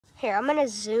Here, I'm gonna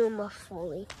zoom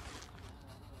fully.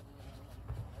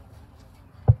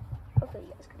 Hopefully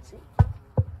you guys can see.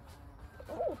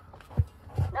 Oh.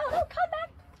 No, come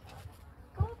back.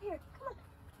 Go up here, come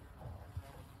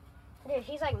on. Dude,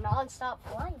 he's like non-stop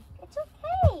flying. It's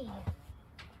okay.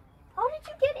 How did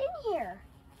you get in here?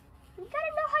 You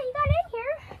gotta know how you got in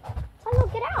here. So you'll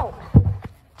get out.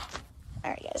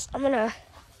 Alright guys, I'm gonna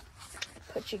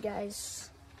put you guys,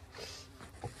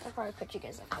 I'll probably put you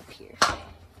guys like up here.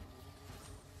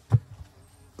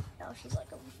 Now she's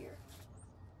like over here.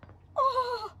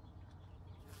 Oh!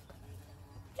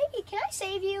 Baby, can I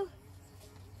save you?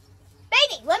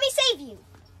 Baby, let me save you.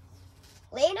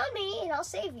 Land on me and I'll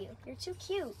save you. You're too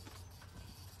cute.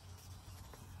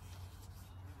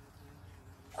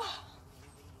 Oh.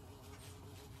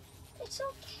 It's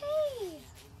okay.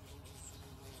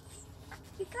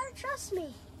 You gotta trust me.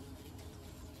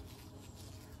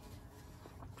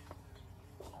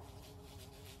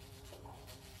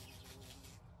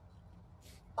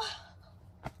 Oh.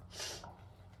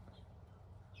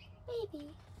 Baby.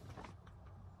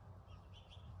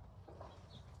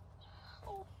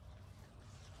 Oh.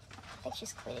 I think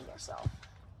she's cleaning herself.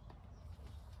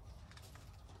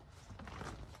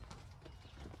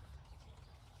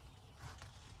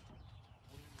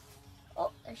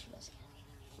 Oh, there she goes.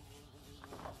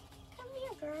 Come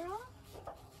here, girl.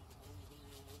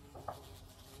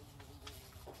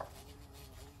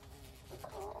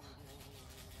 Oh.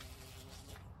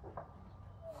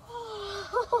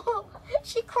 Oh.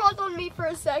 She crawled on me for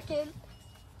a second.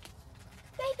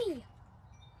 Baby,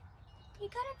 you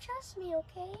gotta trust me,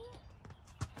 okay?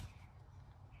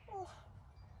 Oh.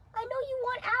 I know you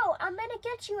want out. I'm gonna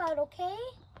get you out, okay?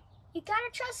 You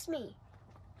gotta trust me.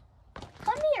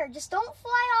 Come here, just don't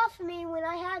fly off of me when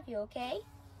I have you, okay?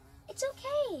 It's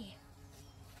okay.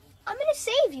 I'm gonna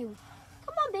save you.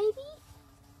 Come on, baby.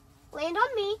 Land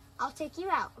on me, I'll take you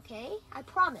out, okay? I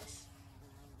promise.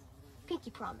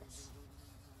 Pinky promise.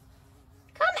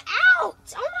 Come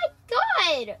out! Oh my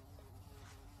God!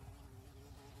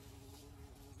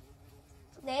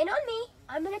 Land on me,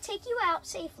 I'm gonna take you out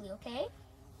safely, okay?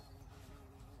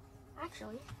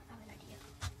 Actually, I have an idea.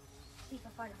 See if I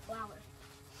find a flower.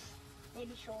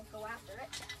 Maybe she'll go after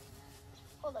it.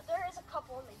 Hold up, there is a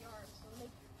couple in the yard, so let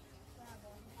me grab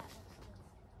one.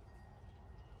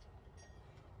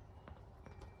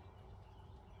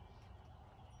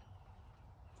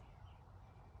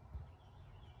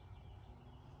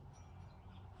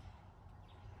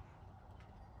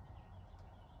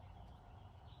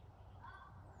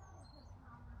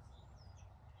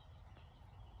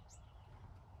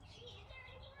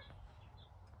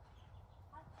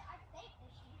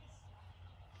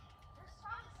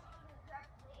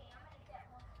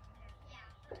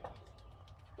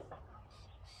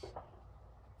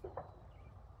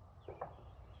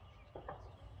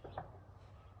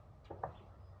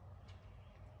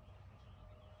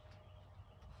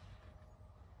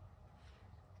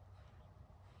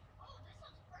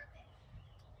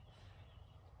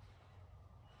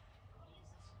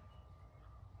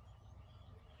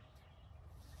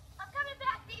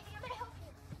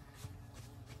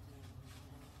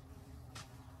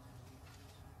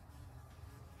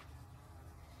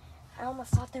 I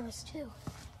almost thought there was two. You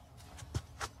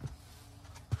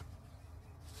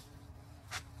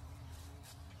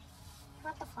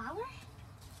want the flower?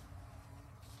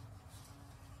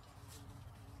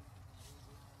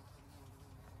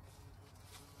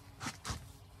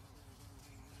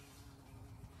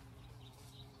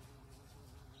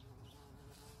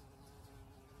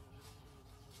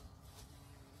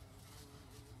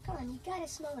 Come on, you gotta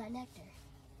smell that nectar.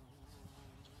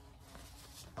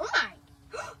 Oh my!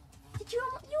 You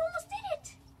almost did it!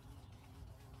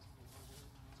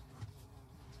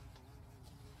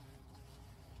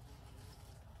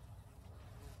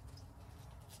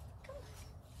 Come on.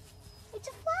 It's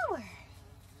a flower.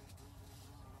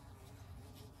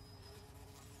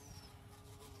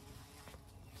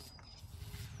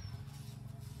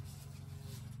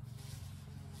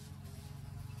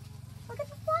 Look at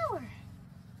the flower.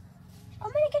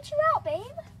 I'm gonna get you out,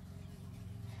 babe.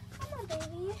 Come on,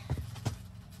 baby.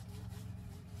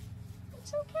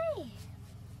 It's okay.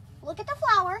 Look at the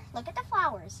flower. Look at the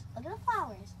flowers. Look at the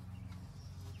flowers.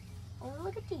 Oh,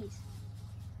 look at these.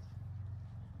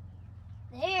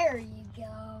 There you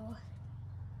go.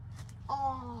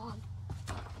 Oh,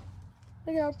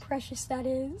 look how precious that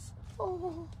is.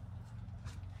 Oh,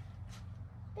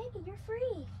 baby, you're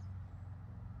free.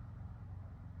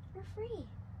 You're free.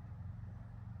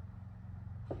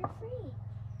 You're free.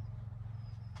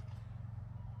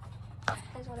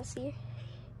 You guys want to see her?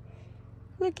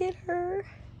 Look at her.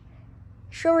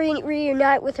 She'll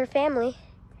reunite with her family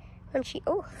when she...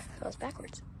 Oh, that was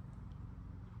backwards.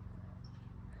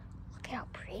 Look at how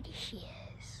pretty she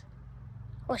is.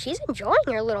 Well, she's enjoying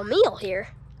her little meal here.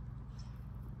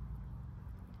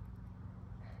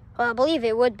 Well, I believe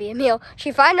it would be a meal.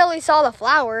 She finally saw the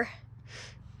flower.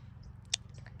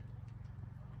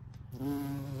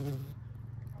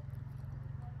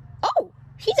 Oh,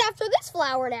 she's after this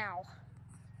flower now.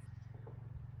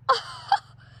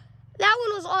 That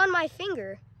one was on my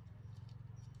finger.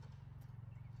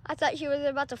 I thought she was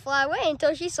about to fly away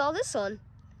until she saw this one.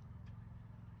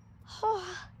 Oh,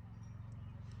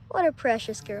 what a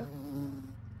precious girl.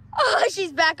 Oh,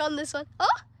 she's back on this one.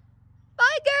 Oh,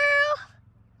 bye, girl.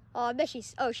 Oh, I bet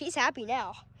she's happy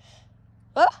now.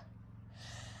 Oh,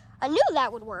 I knew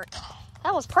that would work.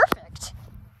 That was perfect.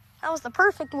 That was the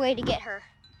perfect way to get her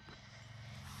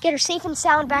safe and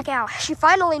sound back out. She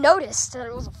finally noticed that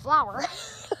it was a flower.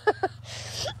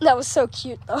 That was so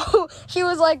cute, though. She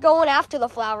was like going after the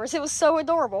flowers. It was so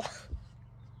adorable.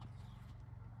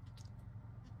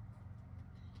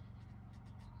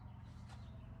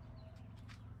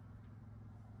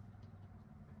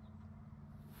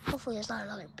 Hopefully there's not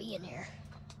another bee in here.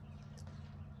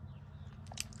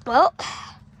 Well,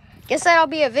 guess that'll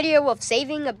be a video of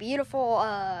saving a beautiful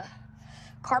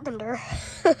carpenter.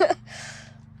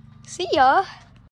 See ya.